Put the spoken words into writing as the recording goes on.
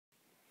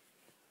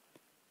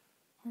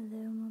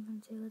Hello and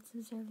welcome to Let's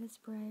Observe this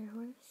Breyer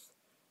horse.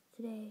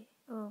 Today,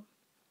 I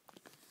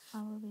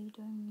will be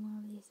doing more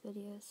of these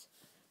videos,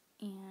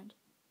 and,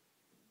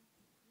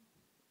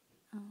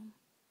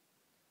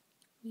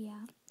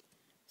 yeah,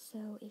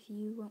 so if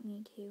you want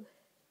me to,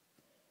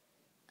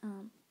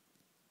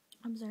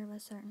 observe a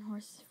certain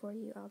horse for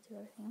you, I'll do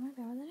everything in my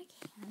power that I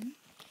can,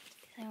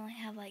 because I only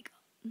have,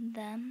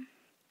 them,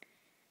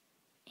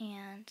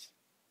 and,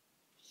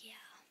 yeah,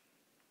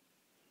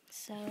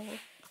 so,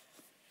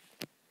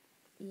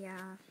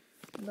 yeah,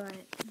 but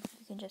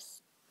you can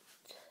just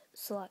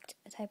select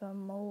a type of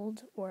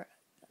mold or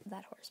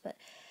that horse, but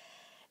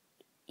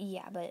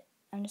yeah, but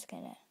I'm just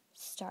gonna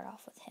start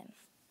off with him.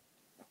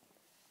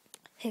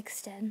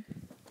 Hickstead.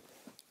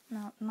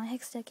 Now, my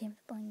Hickstead came with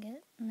a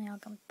blanket, and they all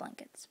come with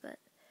blankets, but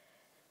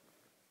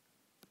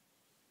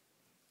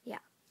yeah,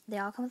 they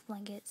all come with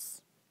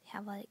blankets. They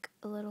have a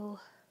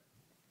little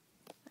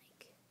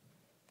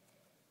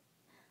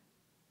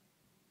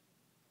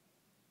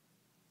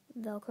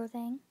Velcro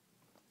thing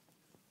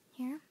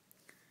here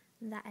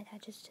that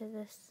attaches to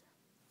this,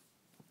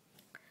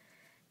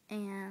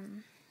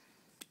 and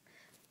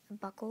a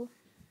buckle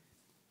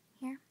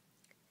here,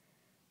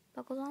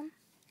 buckles on,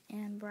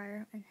 and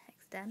Breyer and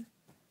Hickstead.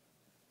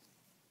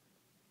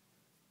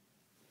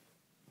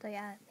 So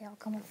yeah, they all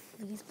come with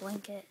these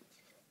blankets.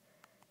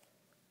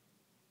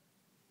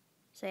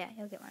 So yeah,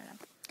 you'll get one of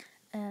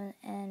them.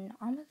 And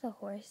on with the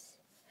horse.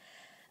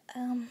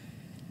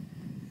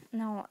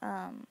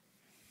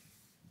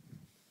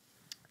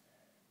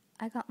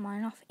 I got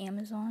mine off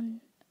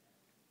Amazon.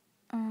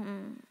 I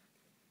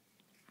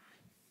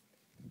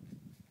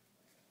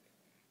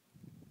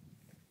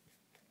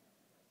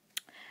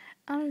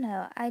don't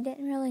know. I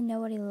didn't really know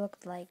what he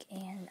looked like,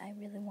 and I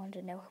really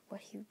wanted to know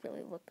what he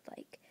really looked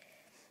like.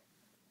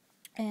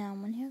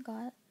 And when he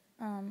got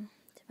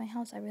to my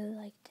house, I really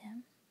liked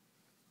him.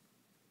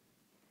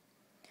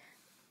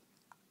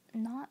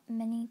 Not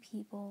many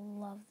people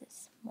love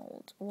this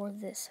mold or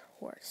this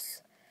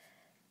horse.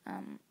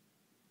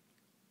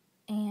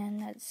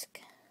 And that's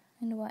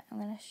kind of what I'm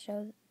going to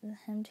show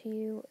him to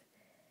you,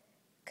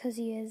 because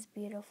he is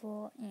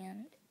beautiful,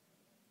 and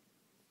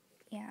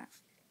yeah.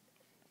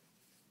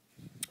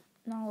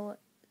 Now,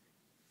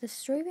 the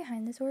story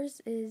behind this horse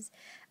is,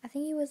 I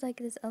think he was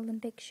this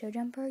Olympic show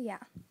jumper,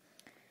 yeah.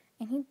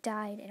 And he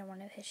died in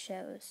one of his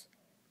shows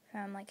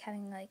from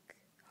having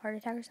heart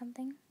attack or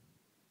something.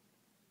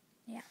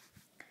 Yeah.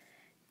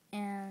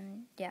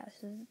 And yeah,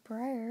 this is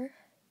Breyer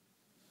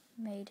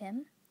made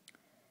him.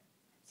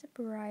 It's a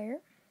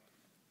Breyer.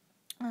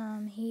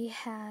 He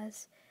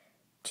has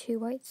 2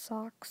 white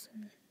socks,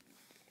 and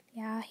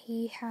yeah,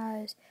 he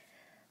has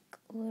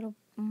a little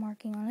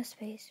marking on his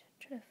face.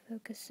 Try to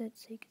focus it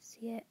so you can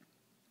see it.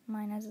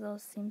 Mine has a little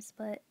seam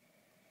split,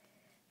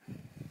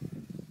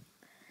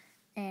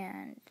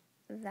 and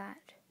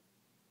that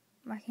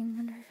marking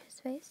under his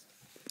face.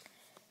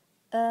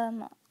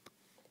 Now,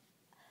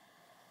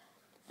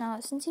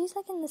 since he's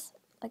in this,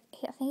 I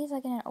think he's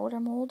in an older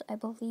mold. I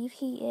believe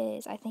he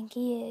is. I think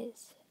he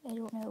is. I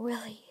don't know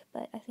really,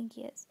 but I think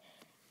he is.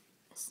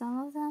 Some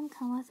of them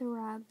come with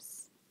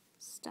rubs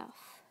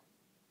stuff.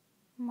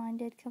 Mine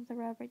did come with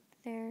a rub right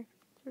there.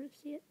 Sort of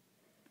see it.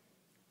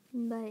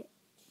 But,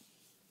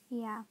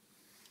 yeah.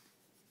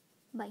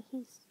 But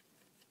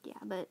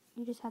but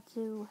you just have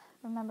to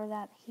remember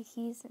that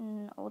he's in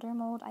an older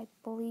mold, I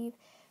believe,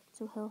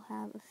 so he'll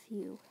have a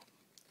few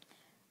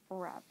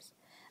rubs.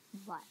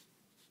 But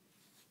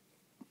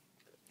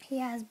he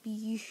has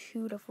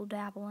beautiful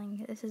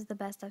dabbling. This is the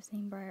best I've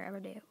seen Breyer ever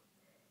do.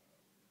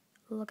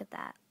 Look at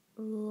that.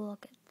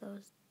 Look at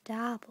those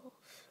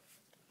dabbles.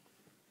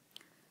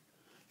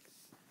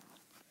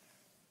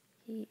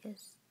 He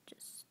is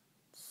just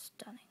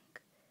stunning.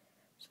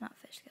 It's not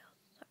fish scales,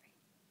 sorry.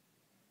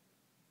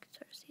 You can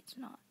sort of see it's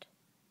not.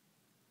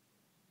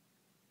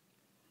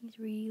 He's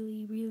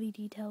really, really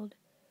detailed.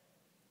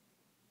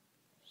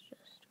 It's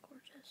just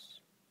gorgeous.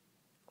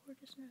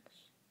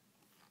 Gorgeousness.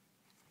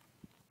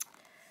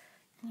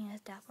 And he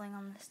has dappling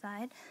on the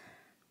side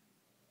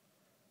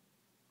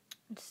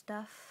and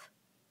stuff.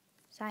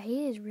 So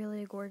he is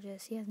really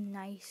gorgeous. He has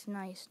nice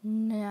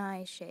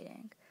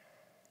shading.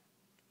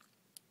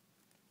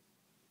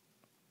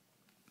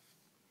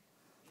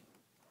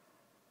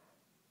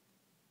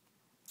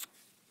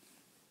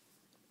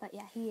 But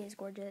yeah, he is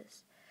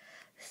gorgeous.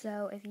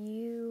 So if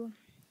you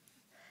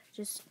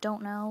just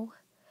don't know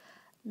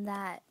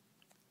that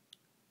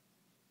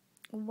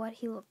what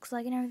he looks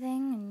like and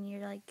everything, and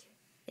you're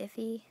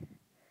iffy,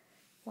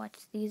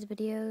 watch these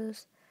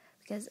videos,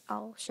 because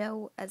I'll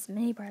show as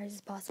many Breyers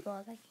as possible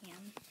as I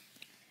can,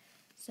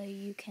 so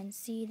you can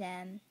see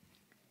them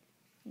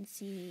and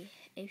see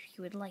if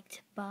you would like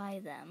to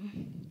buy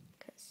them.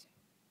 Because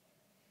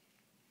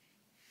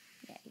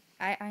yeah,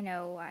 I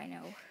know,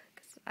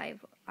 because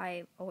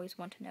I always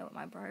want to know what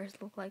my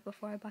Breyers look like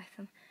before I buy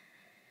them.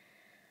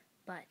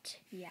 But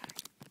yeah,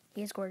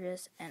 he is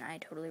gorgeous, and I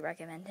totally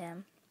recommend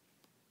him.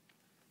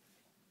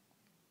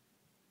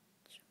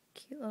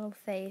 Cute little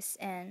face,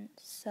 and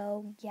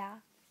so yeah,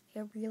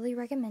 I really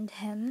recommend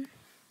him.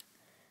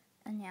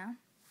 And yeah,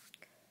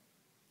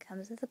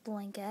 comes with a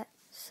blanket.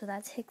 So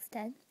that's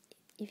Hickstead.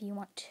 If you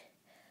want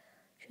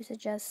to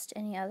suggest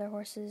any other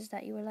horses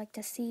that you would like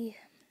to see,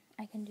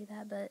 I can do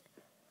that. But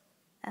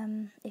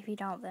if you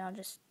don't, then I'll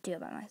just do it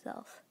by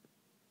myself.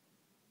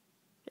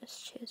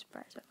 Just choose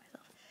Breyers by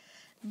myself.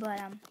 But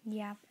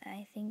yeah,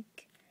 I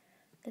think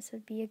this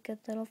would be a good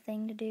little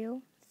thing to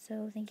do.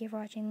 So thank you for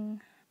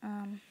watching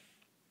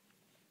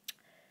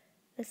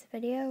this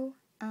video.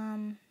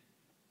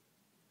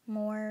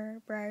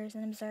 More Breyers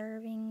and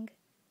observing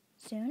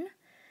soon.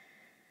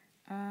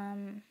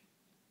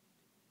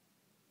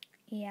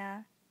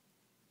 Yeah.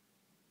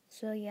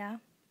 So yeah.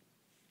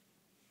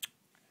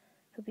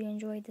 Hope you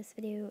enjoyed this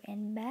video,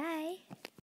 and bye.